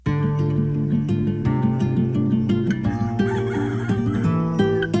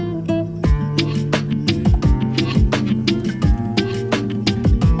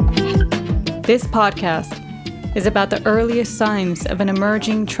This podcast is about the earliest signs of an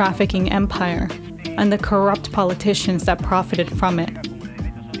emerging trafficking empire and the corrupt politicians that profited from it.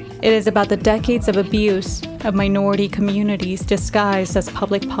 It is about the decades of abuse of minority communities disguised as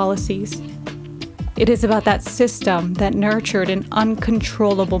public policies. It is about that system that nurtured an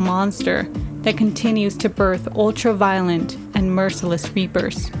uncontrollable monster that continues to birth ultra-violent and merciless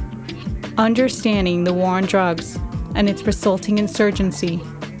reapers. Understanding the war on drugs and its resulting insurgency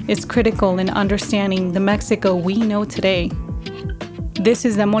is critical in understanding the Mexico we know today. This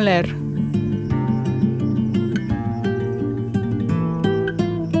is Demoler.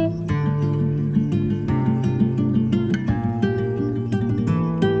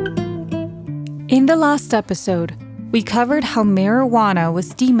 In the last episode, we covered how marijuana was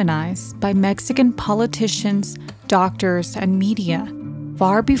demonized by Mexican politicians, doctors, and media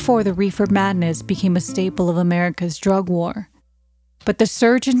far before the reefer madness became a staple of America's drug war. But the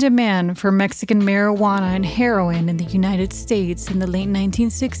surge in demand for Mexican marijuana and heroin in the United States in the late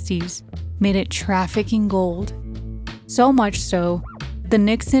 1960s made it trafficking gold. So much so, the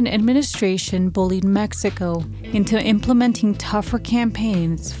Nixon administration bullied Mexico into implementing tougher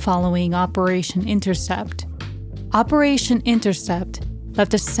campaigns following Operation Intercept. Operation Intercept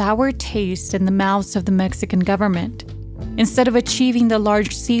left a sour taste in the mouths of the Mexican government. Instead of achieving the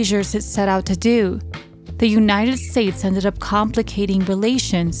large seizures it set out to do, the United States ended up complicating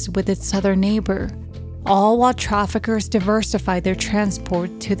relations with its southern neighbor, all while traffickers diversified their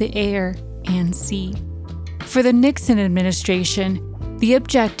transport to the air and sea. For the Nixon administration, the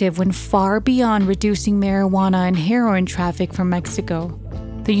objective went far beyond reducing marijuana and heroin traffic from Mexico.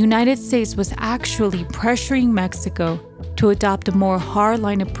 The United States was actually pressuring Mexico to adopt a more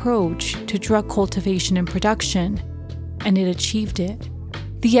hardline approach to drug cultivation and production, and it achieved it.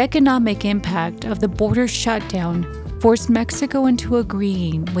 The economic impact of the border shutdown forced Mexico into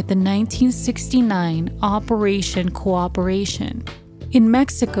agreeing with the 1969 Operation Cooperation. In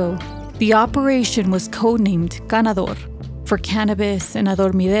Mexico, the operation was codenamed Ganador, for cannabis, and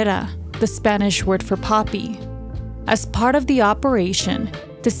adormidera, the Spanish word for poppy. As part of the operation,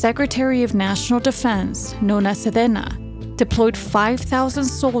 the Secretary of National Defense, known as Sedena, deployed 5,000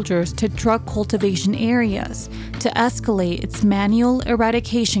 soldiers to drug cultivation areas to escalate its manual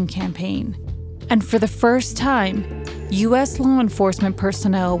eradication campaign. And for the first time, U.S. law enforcement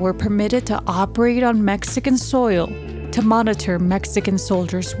personnel were permitted to operate on Mexican soil to monitor Mexican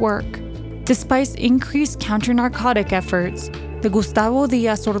soldiers' work. Despite increased counter-narcotic efforts, the Gustavo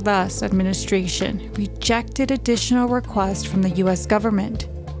Díaz Ordaz administration rejected additional requests from the U.S. government.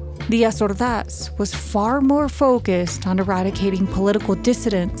 Díaz Ordaz was far more focused on eradicating political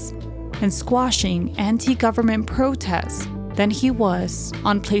dissidents and squashing anti-government protests than he was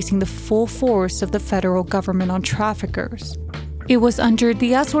on placing the full force of the federal government on traffickers. It was under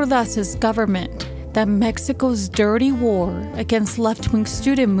Díaz Ordaz's government that Mexico's dirty war against left-wing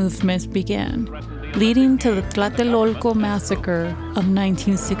student movements began, leading to the Tlatelolco massacre of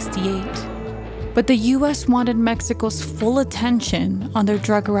 1968. But the U.S. wanted Mexico's full attention on their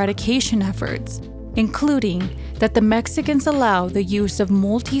drug eradication efforts, including that the Mexicans allow the use of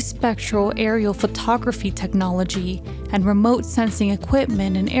multispectral aerial photography technology and remote sensing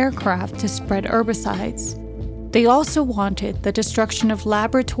equipment in aircraft to spread herbicides. They also wanted the destruction of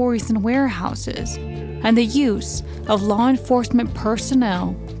laboratories and warehouses, and the use of law enforcement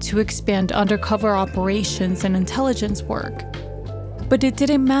personnel to expand undercover operations and intelligence work. But it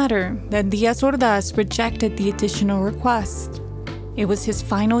didn't matter that Díaz Ordaz rejected the additional request. It was his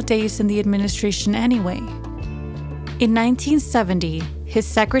final days in the administration anyway. In 1970, his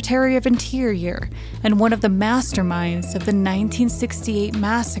Secretary of Interior and one of the masterminds of the 1968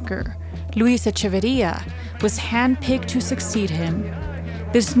 massacre, Luis Echeverría, was handpicked to succeed him.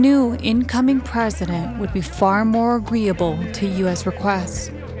 This new incoming president would be far more agreeable to U.S. requests.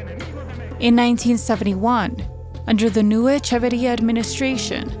 In 1971, under the new Echeverría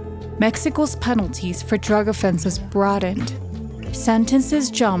administration, Mexico's penalties for drug offenses broadened.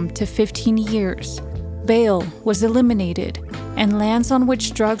 Sentences jumped to 15 years, bail was eliminated, and lands on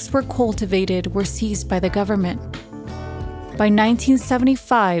which drugs were cultivated were seized by the government. By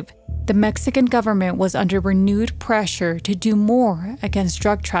 1975, the Mexican government was under renewed pressure to do more against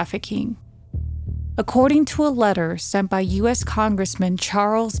drug trafficking. According to a letter sent by U.S. Congressman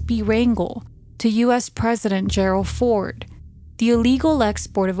Charles B. Rangel to U.S. President Gerald Ford, the illegal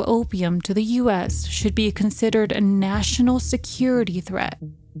export of opium to the U.S. should be considered a national security threat.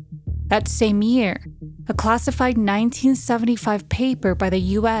 That same year, a classified 1975 paper by the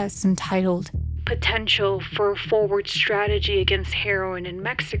U.S. entitled Potential for a Forward Strategy Against Heroin in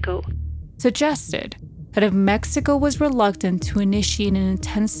Mexico suggested that if Mexico was reluctant to initiate an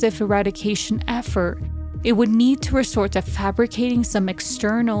intensive eradication effort, it would need to resort to fabricating some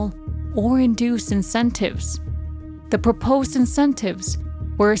external or induced incentives. The proposed incentives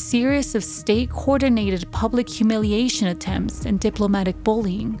were a series of state-coordinated public humiliation attempts and diplomatic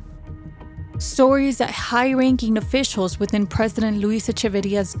bullying. Stories that high-ranking officials within President Luis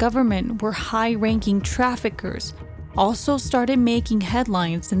Echeverria's government were high-ranking traffickers also started making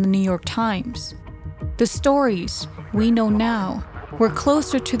headlines in the New York Times. The stories, we know now, were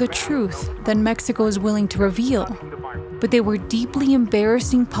closer to the truth than Mexico is willing to reveal, but they were deeply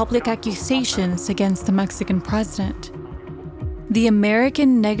embarrassing public accusations against the Mexican president. The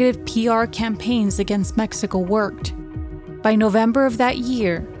American negative PR campaigns against Mexico worked. By November of that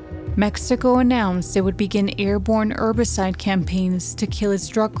year, Mexico announced it would begin airborne herbicide campaigns to kill its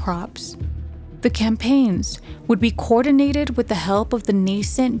drug crops. The campaigns would be coordinated with the help of the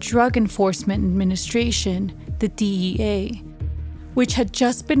nascent Drug Enforcement Administration, the DEA, which had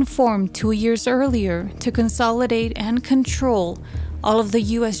just been formed 2 years earlier to consolidate and control all of the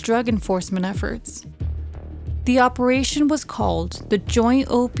U.S. drug enforcement efforts. The operation was called the Joint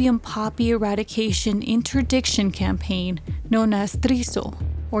Opium Poppy Eradication Interdiction Campaign, known as TRIZO,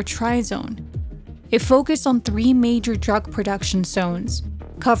 or Tri-Zone. It focused on 3 major drug production zones,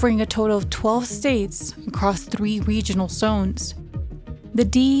 covering a total of 12 states across 3 regional zones. The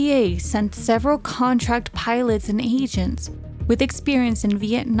DEA sent several contract pilots and agents with experience in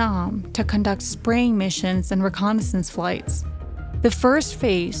Vietnam to conduct spraying missions and reconnaissance flights. The first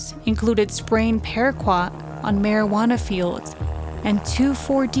phase included spraying paraquat on marijuana fields and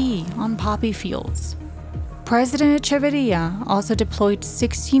 2,4-D on poppy fields. President Echeverria also deployed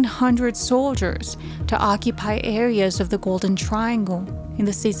 1,600 soldiers to occupy areas of the Golden Triangle in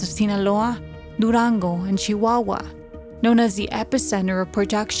the states of Sinaloa, Durango, and Chihuahua, known as the epicenter of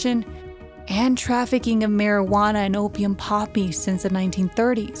production and trafficking of marijuana and opium poppy since the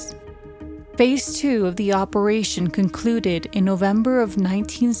 1930s. Phase 2 of the operation concluded in November of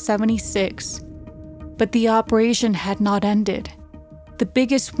 1976, but the operation had not ended. The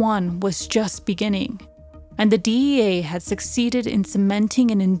biggest one was just beginning, and the DEA had succeeded in cementing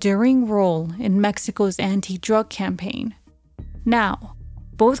an enduring role in Mexico's anti-drug campaign. Now,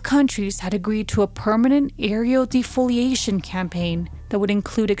 both countries had agreed to a permanent aerial defoliation campaign that would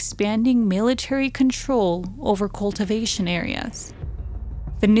include expanding military control over cultivation areas.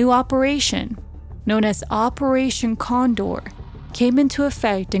 The new operation, known as Operation Condor, came into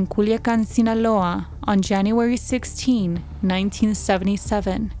effect in Culiacán, Sinaloa on January 16,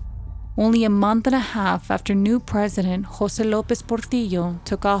 1977, only a month and a half after new President José López Portillo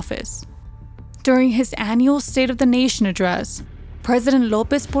took office. During his annual State of the Nation address, President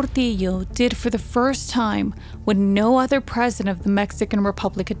López Portillo did for the first time what no other president of the Mexican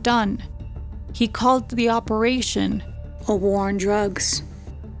Republic had done. He called the operation a war on drugs.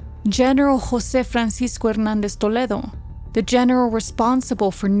 General José Francisco Hernández Toledo, the general responsible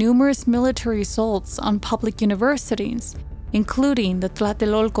for numerous military assaults on public universities, including the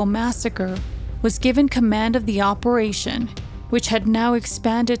Tlatelolco massacre, was given command of the operation, which had now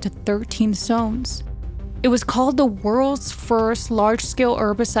expanded to 13 zones. It was called the world's first large-scale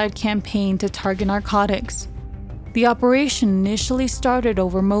herbicide campaign to target narcotics. The operation initially started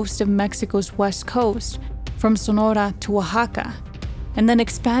over most of Mexico's west coast, from Sonora to Oaxaca, and then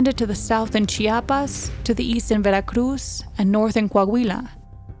expanded to the south in Chiapas, to the east in Veracruz, and north in Coahuila.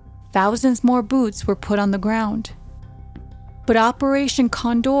 Thousands more boots were put on the ground. But Operation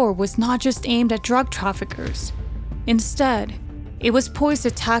Condor was not just aimed at drug traffickers. Instead, it was poised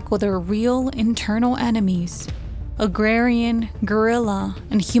to tackle their real internal enemies: agrarian, guerrilla,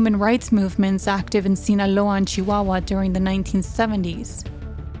 and human rights movements active in Sinaloa and Chihuahua during the 1970s.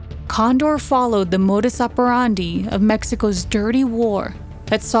 Condor followed the modus operandi of Mexico's dirty war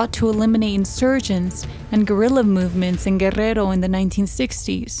that sought to eliminate insurgents and guerrilla movements in Guerrero in the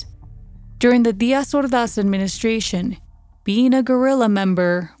 1960s. During the Díaz Ordaz administration, being a guerrilla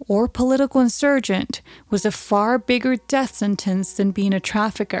member or political insurgent was a far bigger death sentence than being a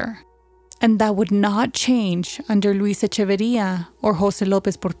trafficker. And that would not change under Luis Echeverria or José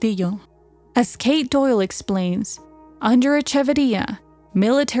López Portillo. As Kate Doyle explains, under Echeverria,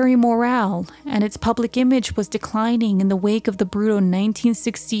 military morale and its public image was declining in the wake of the brutal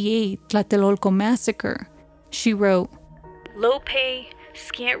 1968 Tlatelolco massacre. She wrote, "Low pay,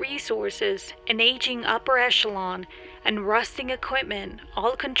 scant resources, an aging upper echelon, and rusting equipment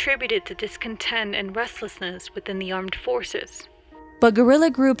all contributed to discontent and restlessness within the armed forces." But guerrilla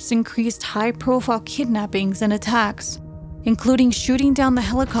groups increased high-profile kidnappings and attacks, including shooting down the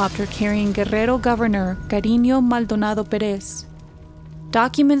helicopter carrying Guerrero Governor Cariño Maldonado Pérez.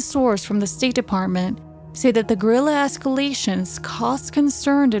 Documents sourced from the State Department say that the guerrilla escalations caused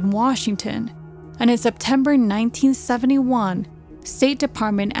concern in Washington, and in September 1971, State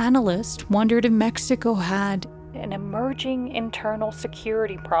Department analysts wondered if Mexico had an emerging internal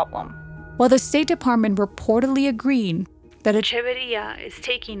security problem. While the State Department reportedly agreed that Echeverria is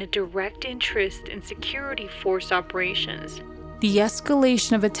taking a direct interest in security force operations, the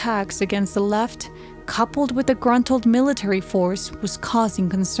escalation of attacks against the left, coupled with a gruntled military force, was causing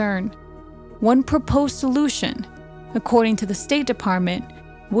concern. One proposed solution, according to the State Department,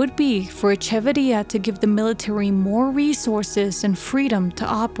 would be for Echeverria to give the military more resources and freedom to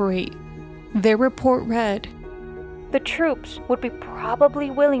operate. Their report read, "The troops would be probably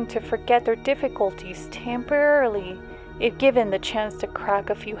willing to forget their difficulties temporarily if given the chance to crack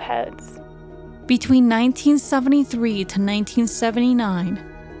a few heads." Between 1973 to 1979,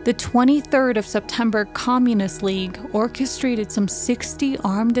 the 23rd of September Communist League orchestrated some 60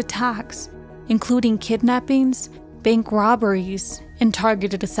 armed attacks, including kidnappings, bank robberies, and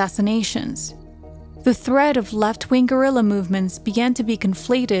targeted assassinations. The threat of left-wing guerrilla movements began to be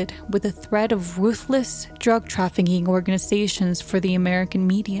conflated with the threat of ruthless drug trafficking organizations for the American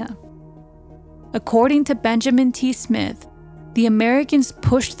media. According to Benjamin T. Smith, the Americans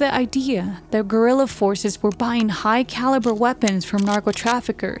pushed the idea that guerrilla forces were buying high-caliber weapons from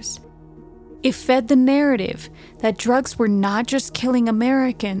narco-traffickers. It fed the narrative that drugs were not just killing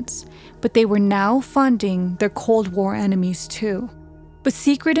Americans, but they were now funding their Cold War enemies too. But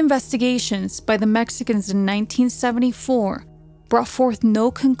secret investigations by the Mexicans in 1974 brought forth no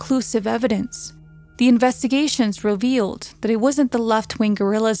conclusive evidence. The investigations revealed that it wasn't the left-wing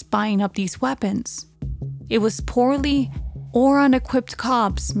guerrillas buying up these weapons. It was poorly or unequipped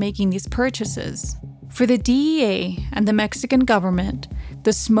cops making these purchases. For the DEA and the Mexican government,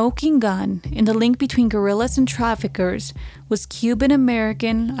 the smoking gun in the link between guerrillas and traffickers was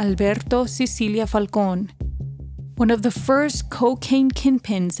Cuban-American Alberto Cecilia Falcón, one of the first cocaine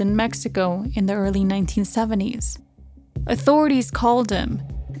kingpins in Mexico in the early 1970s. Authorities called him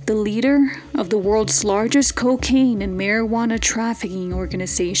the leader of the world's largest cocaine and marijuana trafficking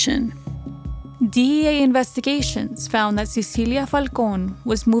organization. DEA investigations found that Cecilia Falcón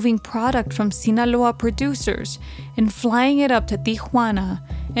was moving product from Sinaloa producers and flying it up to Tijuana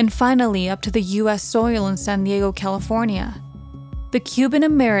and finally up to the U.S. soil in San Diego, California. The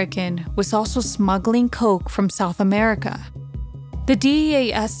Cuban-American was also smuggling coke from South America. The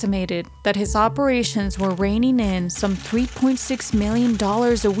DEA estimated that his operations were reining in some $3.6 million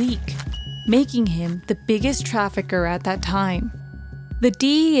a week, making him the biggest trafficker at that time. The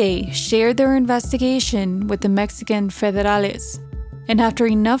DEA shared their investigation with the Mexican federales, and after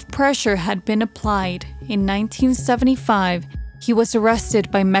enough pressure had been applied, in 1975, he was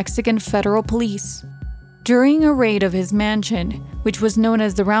arrested by Mexican federal police. During a raid of his mansion, which was known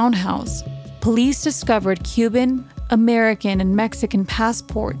as the Roundhouse, police discovered Cuban, American, and Mexican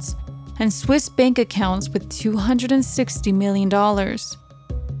passports and Swiss bank accounts with $260 million.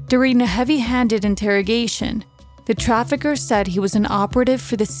 During a heavy-handed interrogation, the trafficker said he was an operative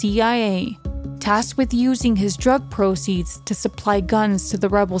for the CIA, tasked with using his drug proceeds to supply guns to the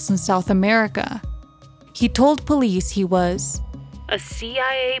rebels in South America. He told police he was a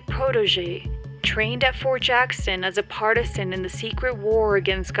CIA protege, trained at Fort Jackson as a partisan in the secret war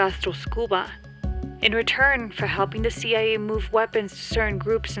against Castro's Cuba. In return for helping the CIA move weapons to certain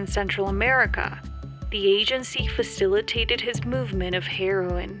groups in Central America, the agency facilitated his movement of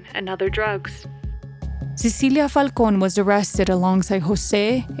heroin and other drugs. Cecilia Falcón was arrested alongside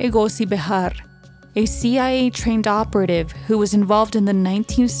José Egosi Bejar, a CIA-trained operative who was involved in the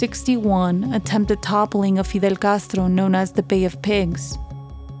 1961 attempted toppling of Fidel Castro known as the Bay of Pigs.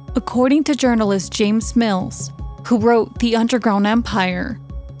 According to journalist James Mills, who wrote The Underground Empire,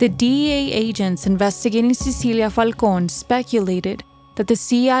 the DEA agents investigating Cecilia Falcón speculated that the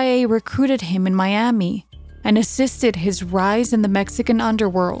CIA recruited him in Miami and assisted his rise in the Mexican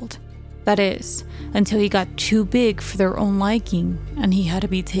underworld. That is, until he got too big for their own liking and he had to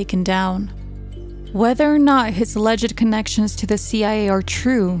be taken down. Whether or not his alleged connections to the CIA are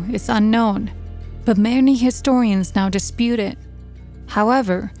true is unknown, but many historians now dispute it.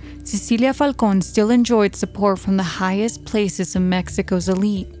 However, Cecilia Falcón still enjoyed support from the highest places in Mexico's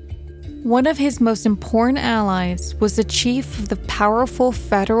elite. One of his most important allies was the chief of the powerful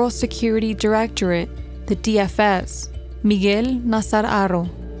Federal Security Directorate, the DFS, Miguel Nazar-Haro.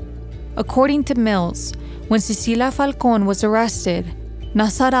 According to Mills, when Cecilia Falcón was arrested,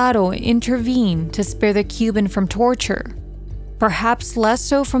 Nazar-Haro intervened to spare the Cuban from torture, perhaps less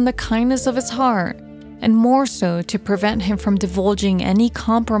so from the kindness of his heart, and more so to prevent him from divulging any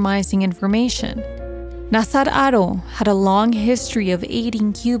compromising information. Nazar-Haro had a long history of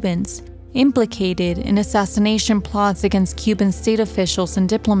aiding Cubans implicated in assassination plots against Cuban state officials and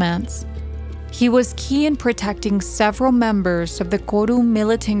diplomats. He was key in protecting several members of the Coru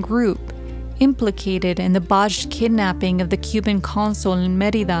militant group implicated in the botched kidnapping of the Cuban consul in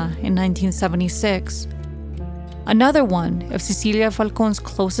Mérida in 1976. Another one of Cecilia Falcón's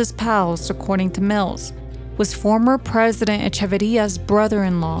closest pals, according to Mills, was former President Echeverria's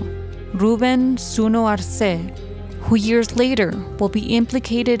brother-in-law, Ruben Zuno Arce, who years later will be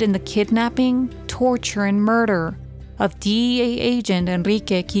implicated in the kidnapping, torture, and murder of DEA agent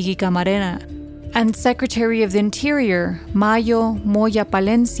Enrique Kiki Camarena, and Secretary of the Interior Mayo Moya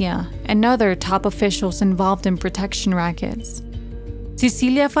Palencia, and other top officials involved in protection rackets.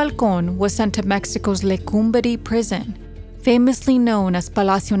 Cecilia Falcón was sent to Mexico's Lecumberri prison, famously known as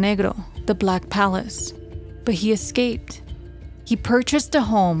Palacio Negro, the Black Palace, but he escaped. He purchased a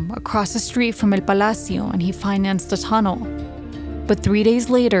home across the street from El Palacio and he financed a tunnel. But 3 days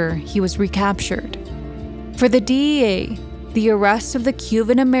later, he was recaptured. For the DEA, the arrest of the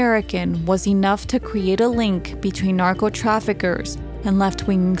Cuban American was enough to create a link between narco-traffickers and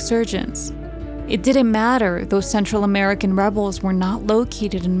left-wing insurgents. It didn't matter those Central American rebels were not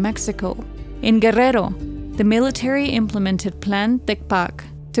located in Mexico. In Guerrero, the military implemented Plan Tecpac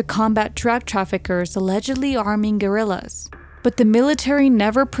to combat drug traffickers allegedly arming guerrillas. But the military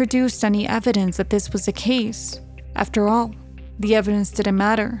never produced any evidence that this was the case. After all, the evidence didn't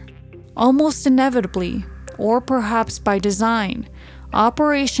matter. Almost inevitably, or perhaps by design,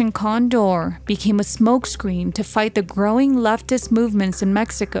 Operation Condor became a smokescreen to fight the growing leftist movements in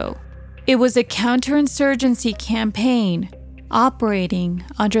Mexico. It was a counterinsurgency campaign operating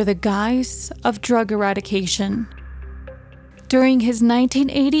under the guise of drug eradication. During his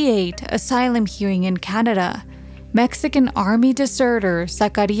 1988 asylum hearing in Canada, Mexican Army deserter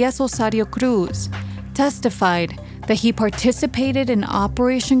Zacarias Osorio Cruz testified that he participated in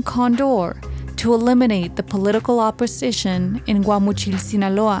Operation Condor to eliminate the political opposition in Guamuchil,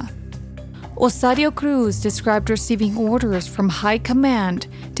 Sinaloa. Osorio Cruz described receiving orders from high command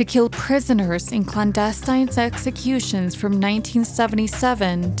to kill prisoners in clandestine executions from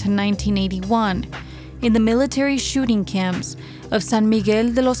 1977 to 1981 in the military shooting camps of San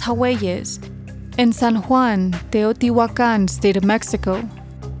Miguel de los Jauheyes and San Juan, Teotihuacan, State of Mexico.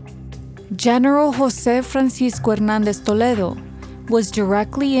 General José Francisco Hernández Toledo was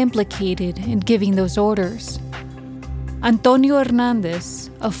directly implicated in giving those orders. Antonio Hernández,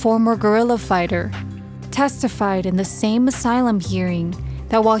 a former guerrilla fighter, testified in the same asylum hearing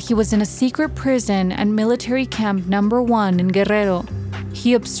that while he was in a secret prison at Military Camp No. 1 in Guerrero,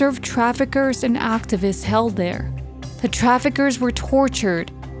 he observed traffickers and activists held there. The traffickers were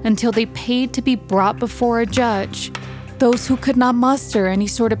tortured until they paid to be brought before a judge. Those who could not muster any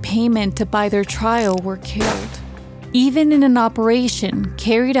sort of payment to buy their trial were killed. Even in an operation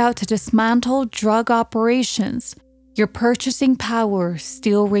carried out to dismantle drug operations, your purchasing power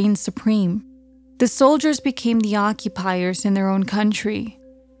still reigns supreme. The soldiers became the occupiers in their own country,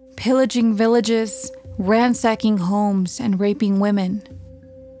 pillaging villages, ransacking homes, and raping women.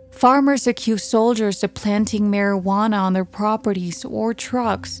 Farmers accused soldiers of planting marijuana on their properties or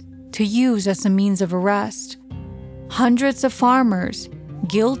trucks to use as a means of arrest. Hundreds of farmers,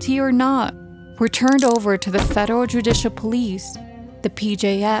 guilty or not, were turned over to the Federal Judicial Police, the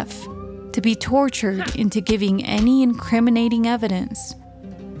PJF, to be tortured into giving any incriminating evidence.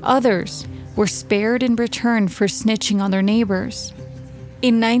 Others were spared in return for snitching on their neighbors.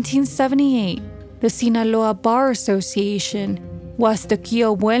 In 1978, the Sinaloa Bar Association,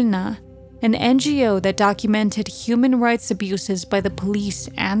 Huastequillo Buelna, an NGO that documented human rights abuses by the police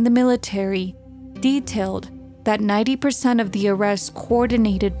and the military, detailed that 90% of the arrests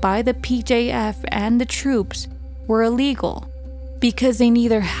coordinated by the PJF and the troops were illegal because they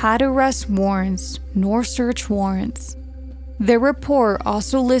neither had arrest warrants nor search warrants. Their report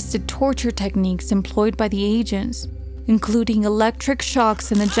also listed torture techniques employed by the agents, including electric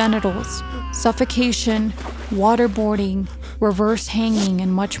shocks in the genitals, suffocation, waterboarding, reverse hanging,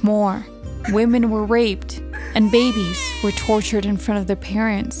 and much more. Women were raped, and babies were tortured in front of their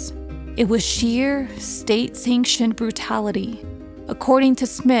parents. It was sheer, state-sanctioned brutality. According to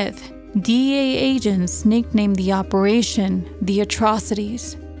Smith, DEA agents nicknamed the operation the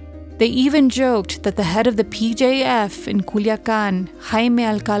Atrocities. They even joked that the head of the PJF in Culiacán, Jaime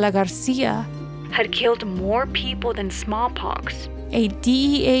Alcala Garcia, had killed more people than smallpox. A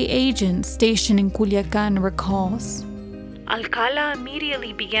DEA agent stationed in Culiacán recalls. Alcala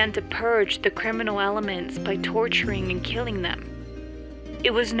immediately began to purge the criminal elements by torturing and killing them.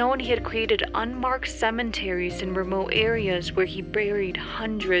 It was known he had created unmarked cemeteries in remote areas where he buried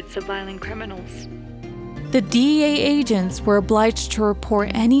hundreds of violent criminals. The DEA agents were obliged to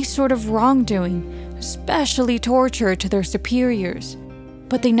report any sort of wrongdoing, especially torture, to their superiors,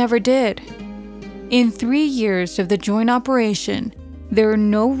 but they never did. In 3 years of the joint operation, there are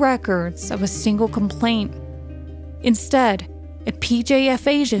no records of a single complaint. Instead, a PJF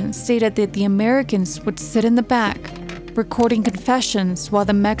agent stated that the Americans would sit in the back, recording confessions while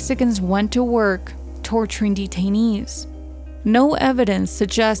the Mexicans went to work, torturing detainees. No evidence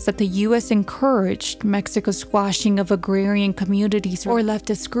suggests that the U.S. encouraged Mexico's squashing of agrarian communities or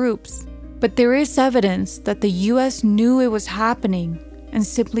leftist groups, but there is evidence that the U.S. knew it was happening and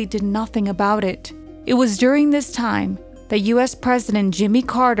simply did nothing about it. It was during this time that U.S. President Jimmy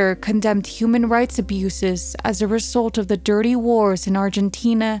Carter condemned human rights abuses as a result of the dirty wars in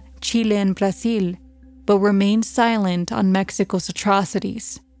Argentina, Chile, and Brazil, but remained silent on Mexico's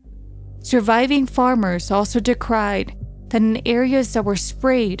atrocities. Surviving farmers also decried that in areas that were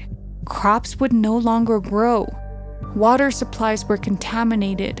sprayed, crops would no longer grow, water supplies were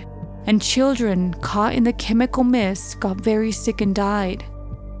contaminated, and children caught in the chemical mist got very sick and died.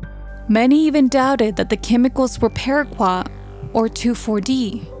 Many even doubted that the chemicals were paraquat or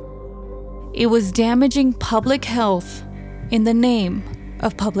 2,4-D. It was damaging public health in the name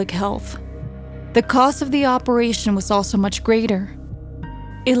of public health. The cost of the operation was also much greater.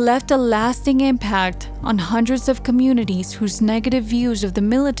 It left a lasting impact on hundreds of communities whose negative views of the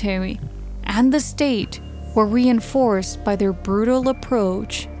military and the state were reinforced by their brutal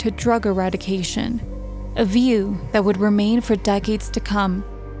approach to drug eradication, a view that would remain for decades to come.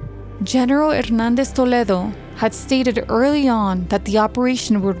 General Hernandez Toledo had stated early on that the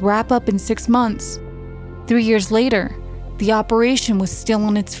operation would wrap up in 6 months. 3 years later, the operation was still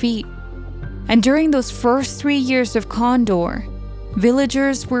on its feet. And during those first 3 years of Condor,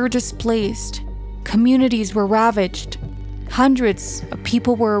 villagers were displaced, communities were ravaged, hundreds of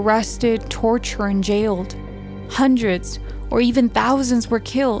people were arrested, tortured, and jailed. Hundreds or even thousands were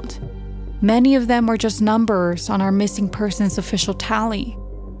killed. Many of them were just numbers on our missing persons official tally.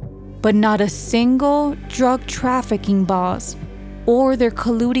 But not a single drug trafficking boss or their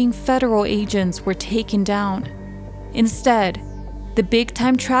colluding federal agents were taken down. Instead, the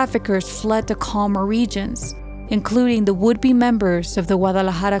big-time traffickers fled to calmer regions, including the would-be members of the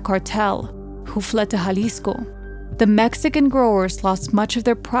Guadalajara cartel, who fled to Jalisco. The Mexican growers lost much of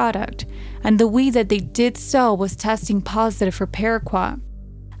their product, and the weed that they did sell was testing positive for paraquat.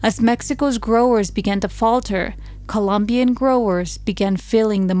 As Mexico's growers began to falter, Colombian growers began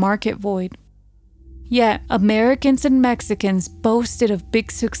filling the market void. Yet, Americans and Mexicans boasted of big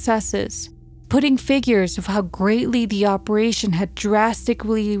successes, putting figures of how greatly the operation had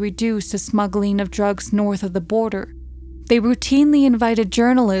drastically reduced the smuggling of drugs north of the border. They routinely invited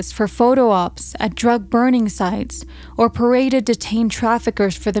journalists for photo ops at drug burning sites or paraded detained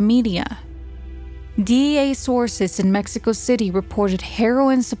traffickers for the media. DEA sources in Mexico City reported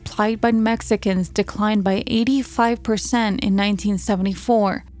heroin supplied by Mexicans declined by 85% in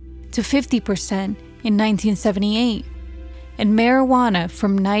 1974 to 50% in 1978, and marijuana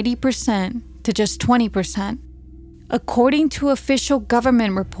from 90% to just 20%. According to official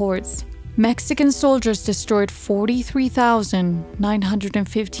government reports, Mexican soldiers destroyed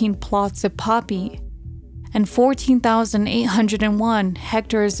 43,915 plots of poppy and 14,801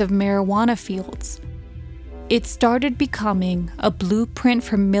 hectares of marijuana fields. It started becoming a blueprint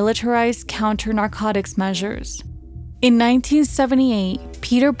for militarized counter-narcotics measures. In 1978,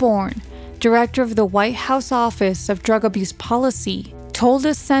 Peter Bourne, director of the White House Office of Drug Abuse Policy, told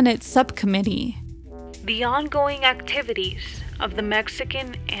a Senate subcommittee, "The ongoing activities of the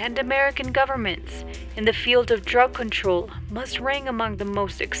Mexican and American governments in the field of drug control must rank among the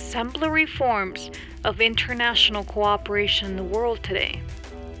most exemplary forms of international cooperation in the world today."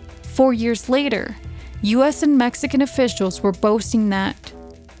 4 years later, U.S. and Mexican officials were boasting that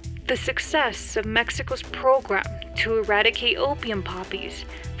the success of Mexico's program to eradicate opium poppies,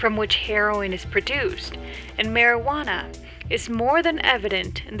 from which heroin is produced, and marijuana is more than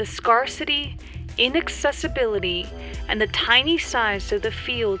evident in the scarcity, inaccessibility, and the tiny size of the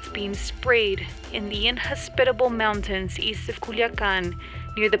fields being sprayed in the inhospitable mountains east of Culiacan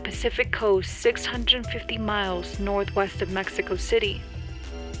near the Pacific coast 650 miles northwest of Mexico City.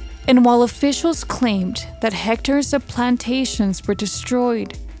 And while officials claimed that hectares of plantations were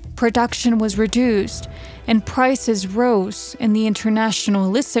destroyed, production was reduced, and prices rose in the international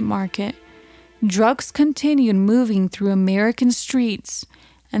illicit market, drugs continued moving through American streets,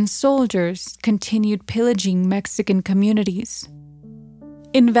 and soldiers continued pillaging Mexican communities.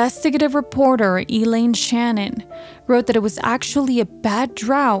 Investigative reporter Elaine Shannon wrote that it was actually a bad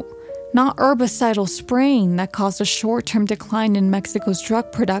drought, not herbicidal spraying, that caused a short-term decline in Mexico's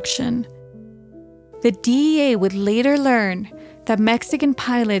drug production. The DEA would later learn that Mexican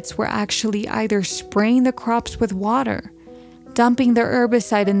pilots were actually either spraying the crops with water, dumping their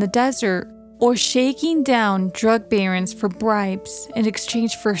herbicide in the desert, or shaking down drug barons for bribes in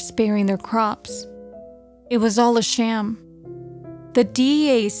exchange for sparing their crops. It was all a sham. The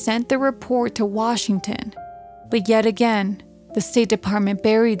DEA sent the report to Washington, but yet again, the State Department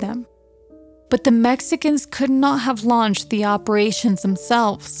buried them. But the Mexicans could not have launched the operations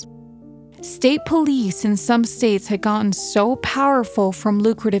themselves. State police in some states had gotten so powerful from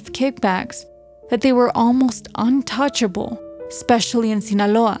lucrative kickbacks that they were almost untouchable, especially in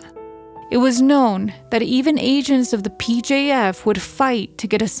Sinaloa. It was known that even agents of the PJF would fight to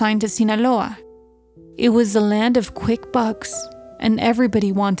get assigned to Sinaloa. It was the land of quick bucks, and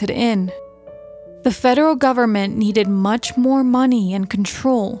everybody wanted in. The federal government needed much more money and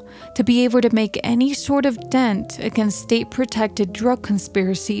control to be able to make any sort of dent against state-protected drug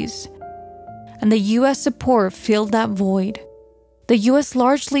conspiracies. And the U.S. support filled that void. The U.S.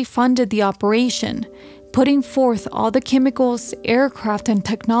 largely funded the operation, putting forth all the chemicals, aircraft, and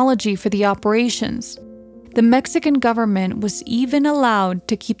technology for the operations. The Mexican government was even allowed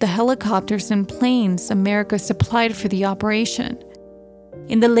to keep the helicopters and planes America supplied for the operation.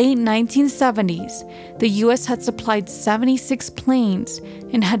 In the late 1970s, the U.S. had supplied 76 planes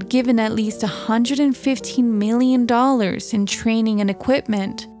and had given at least $115 million in training and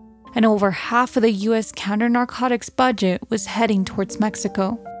equipment, and over half of the U.S. counter-narcotics budget was heading towards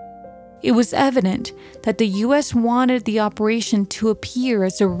Mexico. It was evident that the U.S. wanted the operation to appear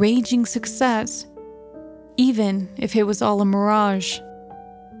as a raging success, even if it was all a mirage.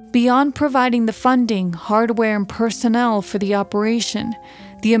 Beyond providing the funding, hardware, and personnel for the operation,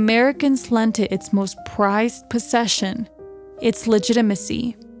 the Americans lent it its most prized possession, its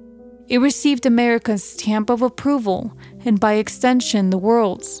legitimacy. It received America's stamp of approval, and by extension, the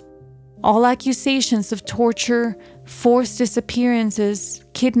world's. All accusations of torture, forced disappearances,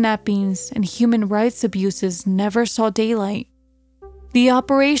 kidnappings, and human rights abuses never saw daylight. The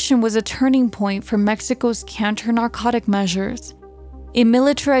operation was a turning point for Mexico's counter-narcotic measures. It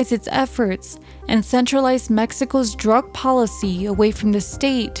militarized its efforts and centralized Mexico's drug policy away from the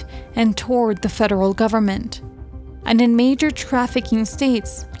state and toward the federal government. And in major trafficking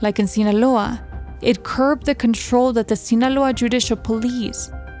states, like in Sinaloa, it curbed the control that the Sinaloa Judicial Police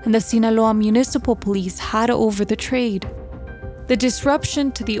and the Sinaloa Municipal Police had over the trade. The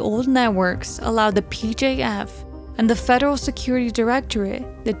disruption to the old networks allowed the PJF and the Federal Security Directorate,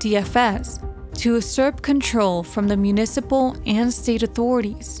 the DFS, to usurp control from the municipal and state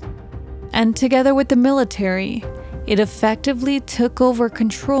authorities. And together with the military, it effectively took over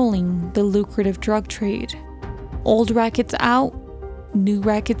controlling the lucrative drug trade. Old rackets out, new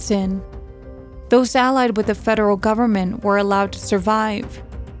rackets in. Those allied with the federal government were allowed to survive.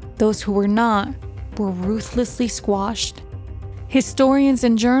 Those who were not were ruthlessly squashed. Historians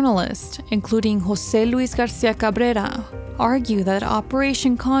and journalists, including José Luis García Cabrera, argue that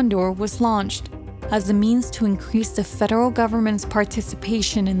Operation Condor was launched as a means to increase the federal government's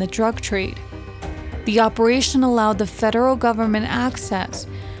participation in the drug trade. The operation allowed the federal government access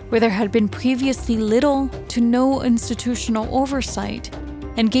where there had been previously little to no institutional oversight,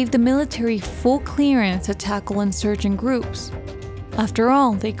 and gave the military full clearance to tackle insurgent groups. After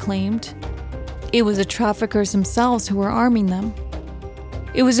all, they claimed, it was the traffickers themselves who were arming them.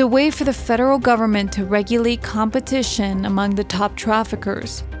 It was a way for the federal government to regulate competition among the top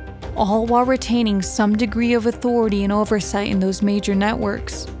traffickers, all while retaining some degree of authority and oversight in those major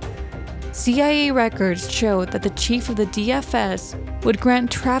networks. CIA records showed that the chief of the DFS would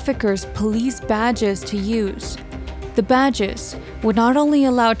grant traffickers police badges to use. The badges would not only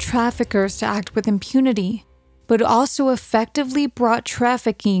allow traffickers to act with impunity, but also effectively brought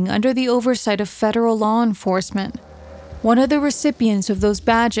trafficking under the oversight of federal law enforcement. One of the recipients of those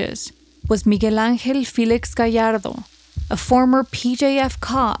badges was Miguel Ángel Félix Gallardo, a former PJF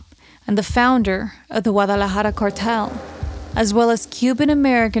cop and the founder of the Guadalajara cartel, as well as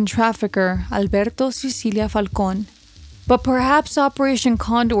Cuban-American trafficker Alberto Cecilia Falcón. But perhaps Operation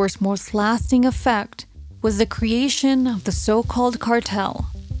Condor's most lasting effect was the creation of the so-called cartel.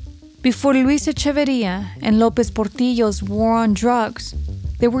 Before Luis Echeverría and López Portillo's war on drugs,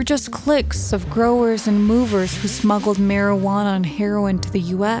 there were just cliques of growers and movers who smuggled marijuana and heroin to the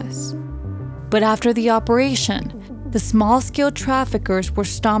U.S. But after the operation, the small-scale traffickers were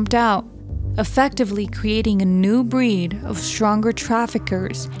stomped out, effectively creating a new breed of stronger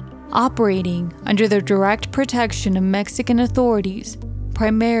traffickers operating under the direct protection of Mexican authorities,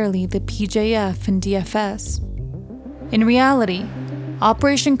 primarily the PJF and DFS. In reality,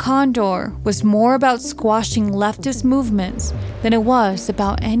 Operation Condor was more about squashing leftist movements than it was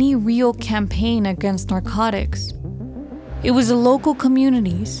about any real campaign against narcotics. It was the local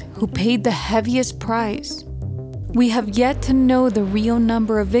communities who paid the heaviest price. We have yet to know the real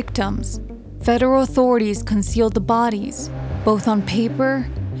number of victims. Federal authorities concealed the bodies, both on paper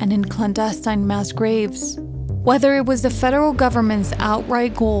and in clandestine mass graves. Whether it was the federal government's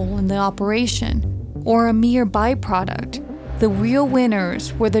outright goal in the operation or a mere byproduct, the real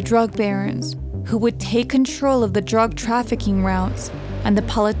winners were the drug barons who would take control of the drug trafficking routes and the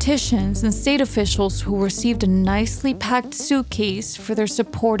politicians and state officials who received a nicely packed suitcase for their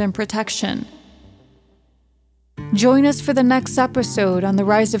support and protection. Join us for the next episode on the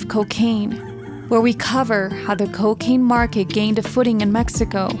rise of cocaine, where we cover how the cocaine market gained a footing in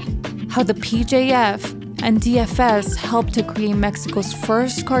Mexico, how the PJF and DFS helped to create Mexico's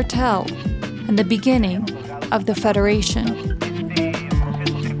first cartel, and the beginning of the Federation.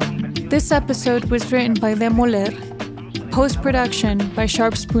 This episode was written by Demoler, post-production by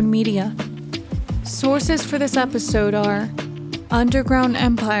Sharp Spoon Media. Sources for this episode are Underground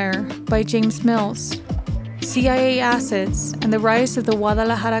Empire by James Mills, CIA Assets and the Rise of the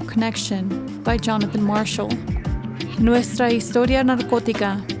Guadalajara Connection by Jonathan Marshall, Nuestra Historia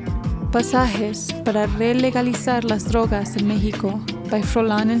Narcótica, Pasajes para relegalizar las drogas en México by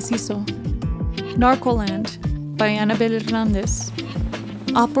Frolan Enciso, Narcoland by Anabel Hernandez,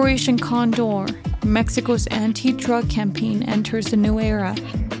 Operation Condor, Mexico's anti-drug campaign enters a new era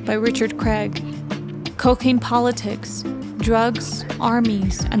by Richard Craig, Cocaine Politics, Drugs,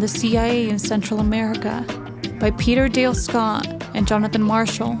 Armies, and the CIA in Central America by Peter Dale Scott and Jonathan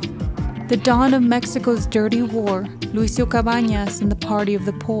Marshall, The Dawn of Mexico's Dirty War, Luisio Cabañas and the Party of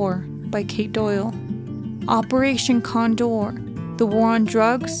the Poor by Kate Doyle, Operation Condor, The War on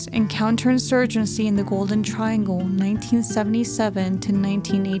Drugs and Counterinsurgency in the Golden Triangle, 1977 to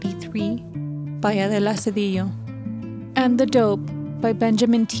 1983 by Adela Cedillo, and The Dope by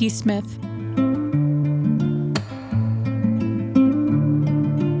Benjamin T. Smith.